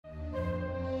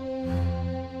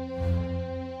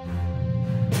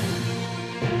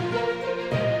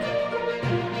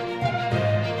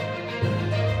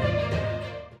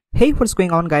Hey, what's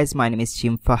going on guys? My name is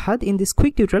Fahad. In this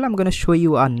quick tutorial, I'm going to show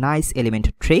you a nice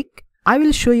Elementor trick. I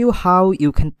will show you how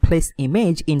you can place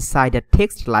image inside a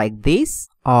text like this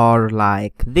or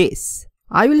like this.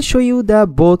 I will show you the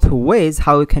both ways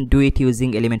how you can do it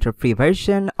using Elementor free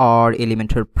version or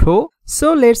Elementor Pro.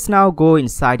 So let's now go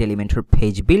inside Elementor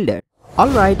page builder.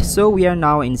 Alright, so we are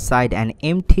now inside an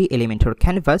empty Elementor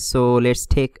canvas. So let's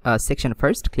take a section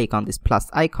first. Click on this plus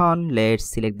icon.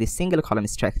 Let's select this single column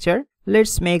structure.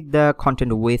 Let's make the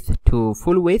content width to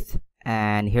full width,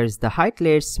 and here's the height.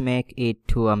 Let's make it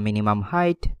to a minimum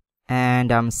height,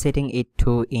 and I'm setting it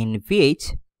to in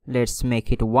VH. Let's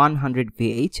make it 100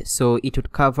 VH, so it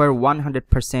would cover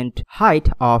 100% height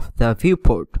of the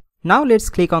viewport. Now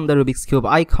let's click on the Rubik's Cube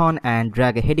icon and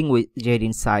drag a heading widget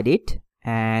inside it,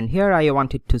 and here I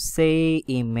wanted to say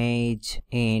image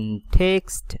in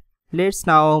text. Let's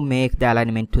now make the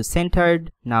alignment to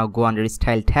centered. Now go under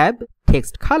style tab,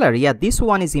 text color. Yeah, this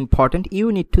one is important.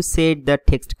 You need to set the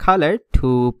text color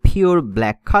to pure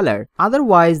black color,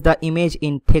 otherwise the image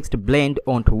in text blend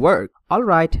won't work.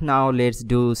 Alright, now let's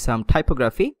do some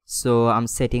typography. So I'm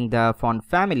setting the font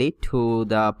family to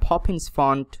the Poppins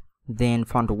font. Then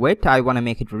font weight, I want to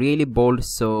make it really bold,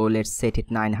 so let's set it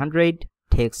 900.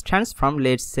 Text transform,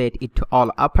 let's set it to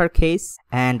all uppercase,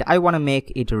 and I want to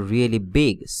make it really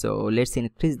big, so let's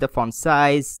increase the font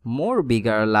size more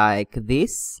bigger like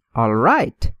this.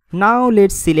 Alright, now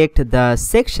let's select the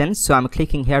section. So I'm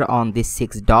clicking here on these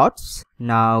 6 dots.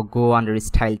 Now go under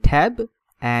style tab,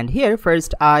 and here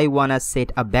first I want to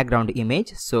set a background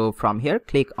image. So from here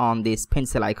click on this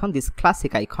pencil icon, this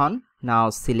classic icon. Now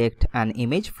select an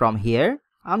image from here.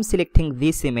 I'm selecting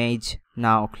this image.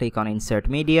 Now click on insert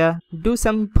media, do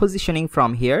some positioning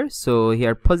from here. So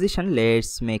here position,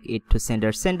 let's make it to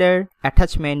sender,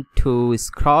 attachment to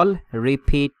scroll,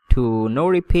 repeat to no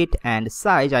repeat, and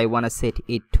size I want to set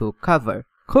it to cover.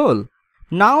 Cool.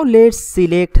 Now let's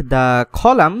select the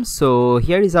column. So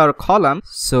here is our column.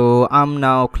 So I'm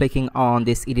now clicking on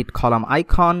this edit column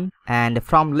icon, and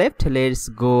from left let's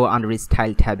go under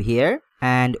style tab here.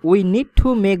 And we need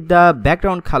to make the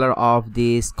background color of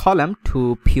this column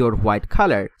to pure white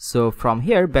color. So from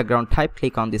here background type,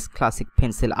 click on this classic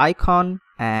pencil icon,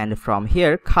 and from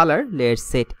here color, let's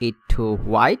set it to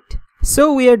white.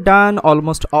 So we are done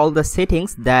almost all the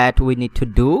settings that we need to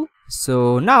do.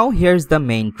 So now here's the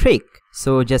main trick.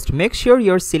 So just make sure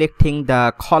you're selecting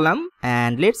the column,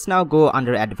 and let's now go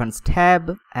under advanced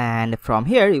tab, and from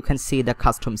here you can see the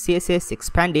custom CSS,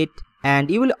 expand it.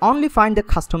 And you will only find the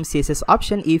custom CSS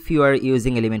option if you are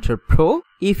using Elementor Pro.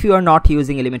 If you are not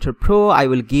using Elementor Pro, I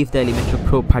will give the Elementor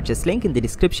Pro purchase link in the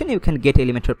description. You can get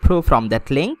Elementor Pro from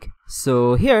that link.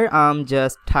 So here I'm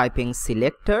just typing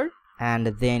selector, and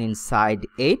then inside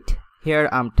it, here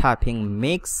I'm typing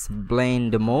mix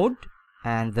blend mode,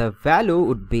 and the value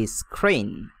would be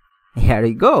screen. Here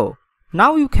we go.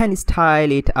 Now you can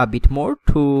style it a bit more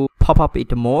to pop up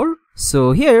it more.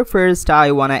 So here first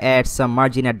I want to add some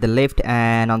margin at the left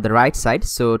and on the right side.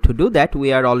 So to do that,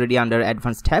 we are already under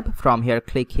advanced tab. From here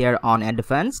click here on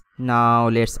advanced. Now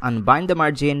let's unbind the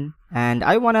margin, and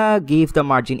I want to give the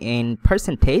margin in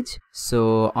percentage.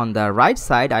 So on the right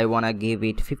side I want to give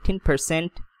it 15%,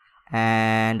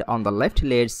 and on the left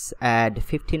let's add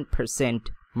 15%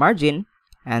 margin,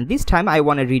 and this time I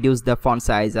want to reduce the font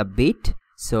size a bit.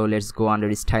 So let's go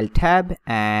under style tab,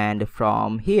 and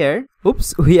from here,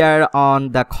 oops, we are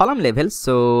on the column level.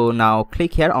 So now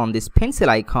click here on this pencil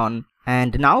icon,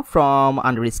 and now from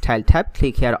under style tab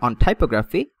click here on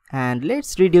typography, and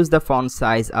let's reduce the font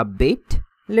size a bit.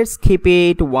 Let's keep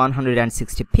it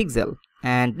 160 pixel.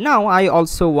 And now I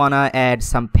also wanna add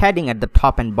some padding at the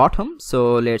top and bottom.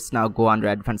 So let's now go under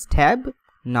advanced tab.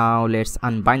 Now let's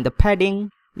unbind the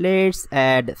padding. Let's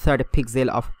add 30 pixel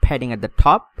of padding at the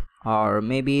top, or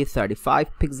maybe 35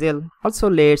 pixel. Also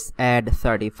let's add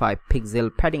 35 pixel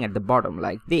padding at the bottom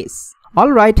like this.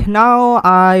 Alright, now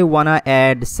I wanna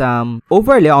add some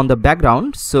overlay on the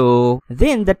background, so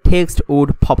then the text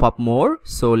would pop up more.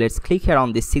 So let's click here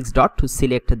on this 6 dot to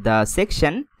select the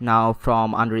section. Now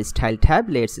from under style tab,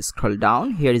 let's scroll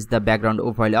down. Here is the background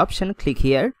overlay option. Click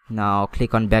here. Now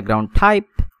click on background type,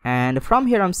 and from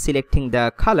here I'm selecting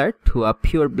the color to a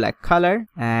pure black color,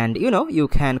 and you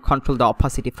can control the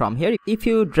opacity from here. If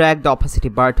you drag the opacity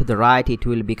bar to the right, it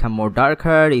will become more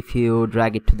darker. If you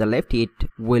drag it to the left, it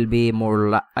will be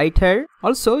more lighter.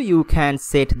 Also you can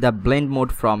set the blend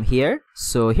mode from here.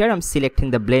 So here I'm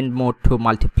selecting the blend mode to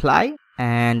multiply,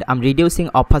 and I'm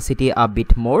reducing opacity a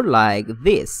bit more like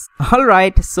this.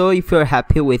 Alright, so if you're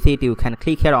happy with it, you can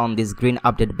click here on this green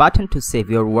update button to save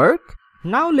your work.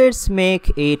 Now let's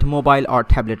make it mobile or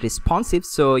tablet responsive.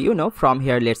 So from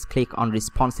here let's click on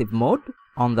responsive mode.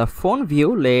 On the phone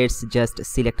view, let's just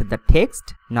select the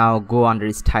text. Now go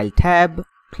under Style tab,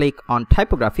 click on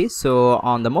Typography. So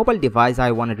on the mobile device,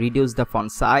 I want to reduce the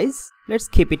font size. Let's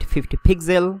keep it 50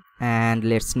 pixel. And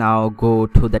let's now go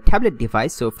to the tablet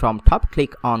device. So from top,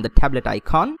 click on the tablet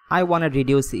icon. I want to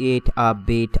reduce it a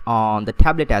bit on the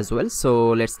tablet as well.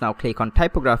 So let's now click on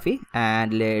Typography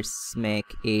and let's make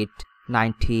it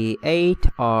 98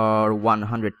 or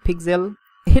 100 pixel.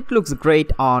 It looks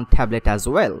great on tablet as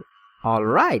well.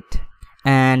 Alright,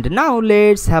 and now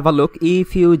let's have a look.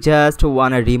 If you just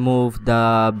want to remove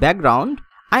the background,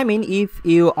 I mean if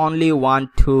you only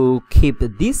want to keep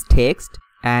this text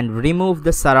and remove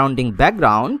the surrounding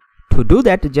background, to do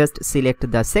that just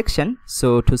select the section.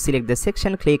 So to select the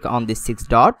section, click on the 6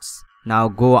 dots. Now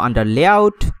go under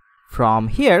layout. From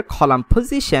here, column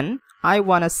position, I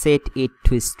want to set it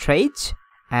to stretch,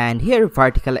 and here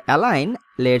vertical align,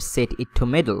 let's set it to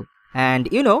middle. And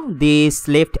you know, this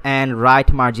left and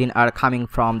right margin are coming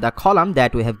from the column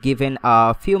that we have given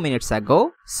a few minutes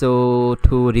ago. So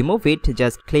to remove it,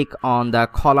 just click on the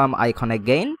column icon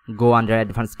again, go under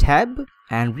Advanced tab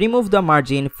and remove the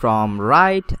margin from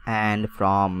right and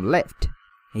from left.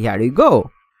 Here you go.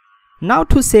 Now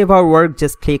to save our work,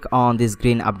 just click on this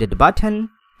green update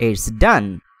button. It's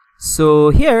done. So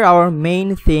here our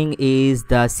main thing is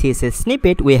the CSS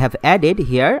snippet we have added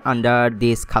here under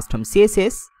this custom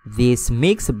CSS, this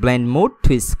mix blend mode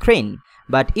to screen.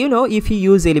 But you know, if you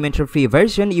use Elementor free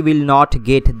version, you will not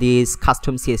get this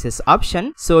custom CSS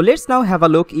option. So let's now have a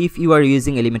look if you are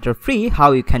using Elementor free,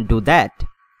 how you can do that.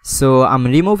 So I'm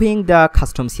removing the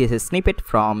custom CSS snippet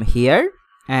from here,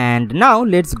 and now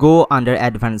let's go under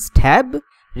Advanced tab.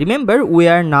 Remember, we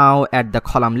are now at the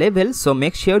column level, so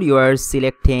make sure you are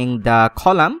selecting the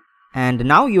column, and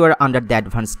now you are under the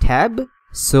Advanced tab.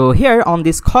 So here on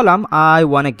this column, I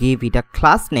want to give it a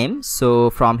class name. So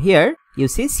from here, you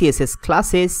see CSS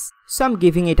classes. So I'm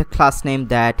giving it a class name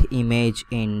that image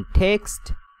in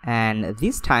text. And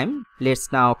this time,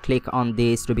 let's now click on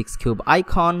this Rubik's Cube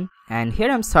icon. And here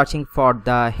I'm searching for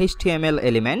the HTML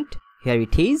element. Here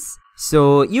it is.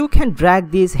 So you can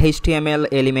drag this HTML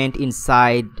element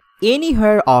inside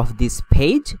anywhere of this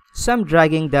page. So I'm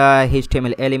dragging the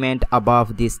HTML element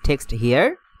above this text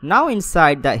here. Now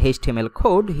inside the HTML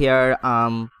code, here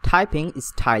I'm typing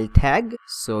style tag.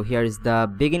 So here is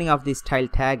the beginning of the style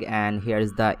tag and here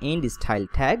is the end style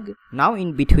tag. Now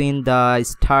in between the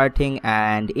starting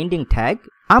and ending tag,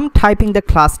 I'm typing the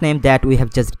class name that we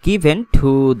have just given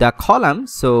to the column.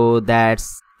 So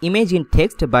that's image in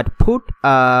text, but put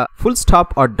a full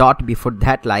stop or dot before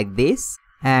that like this,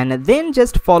 and then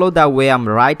just follow the way I'm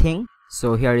writing.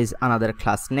 So here is another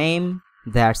class name,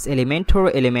 that's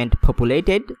Elementor element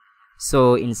populated.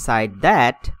 So inside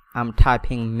that I'm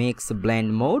typing mix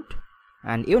blend mode,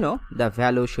 and you know, the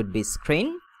value should be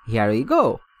screen. Here we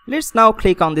go. Let's now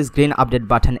click on this green update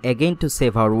button again to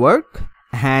save our work.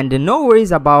 And no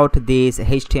worries about this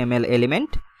HTML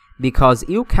element, because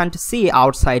you can't see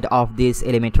outside of this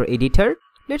Elementor editor.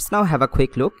 Let's now have a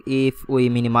quick look. If we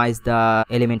minimize the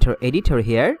Elementor editor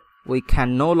here, we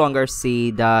can no longer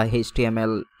see the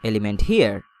HTML element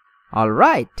here.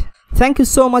 Alright, thank you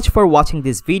so much for watching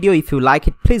this video. If you like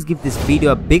it, please give this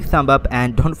video a big thumb up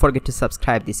and don't forget to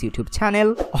subscribe this YouTube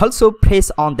channel. Also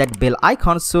press on that bell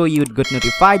icon so you'd get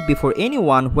notified before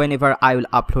anyone whenever I will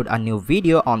upload a new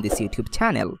video on this YouTube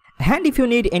channel. And if you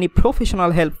need any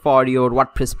professional help for your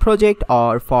WordPress project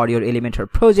or for your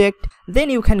Elementor project, then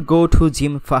you can go to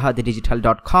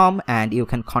jimfahaddigital.com and you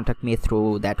can contact me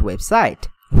through that website.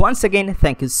 Once again,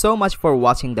 thank you so much for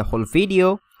watching the whole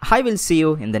video. I will see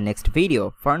you in the next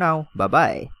video. For now, bye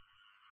bye.